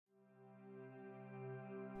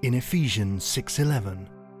In Ephesians 6:11,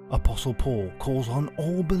 Apostle Paul calls on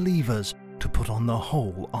all believers to put on the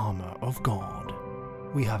whole armor of God.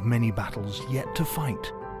 We have many battles yet to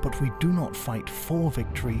fight, but we do not fight for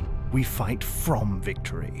victory, we fight from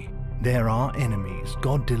victory. There are enemies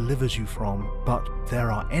God delivers you from, but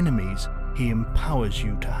there are enemies He empowers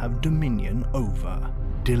you to have dominion over.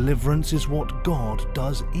 Deliverance is what God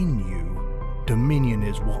does in you. Dominion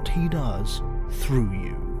is what He does through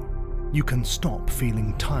you. You can stop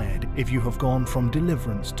feeling tired if you have gone from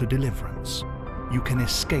deliverance to deliverance. You can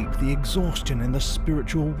escape the exhaustion in the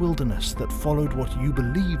spiritual wilderness that followed what you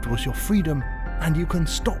believed was your freedom, and you can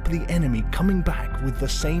stop the enemy coming back with the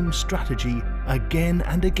same strategy again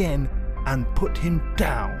and again and put him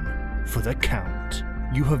down for the count.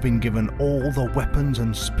 You have been given all the weapons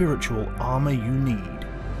and spiritual armor you need.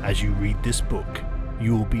 As you read this book,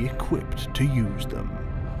 you will be equipped to use them.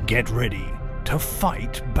 Get ready to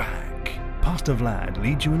fight back. Pastor Vlad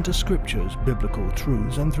leads you into scriptures, biblical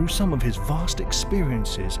truths, and through some of his vast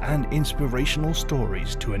experiences and inspirational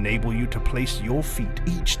stories to enable you to place your feet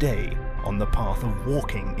each day on the path of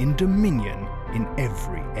walking in dominion in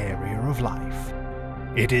every area of life.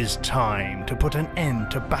 It is time to put an end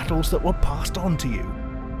to battles that were passed on to you.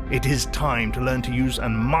 It is time to learn to use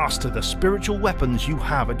and master the spiritual weapons you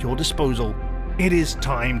have at your disposal. It is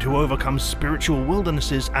time to overcome spiritual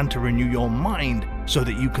wildernesses and to renew your mind so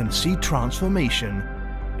that you can see transformation.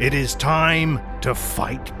 It is time to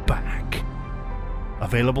fight back.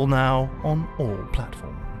 Available now on all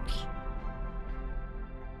platforms.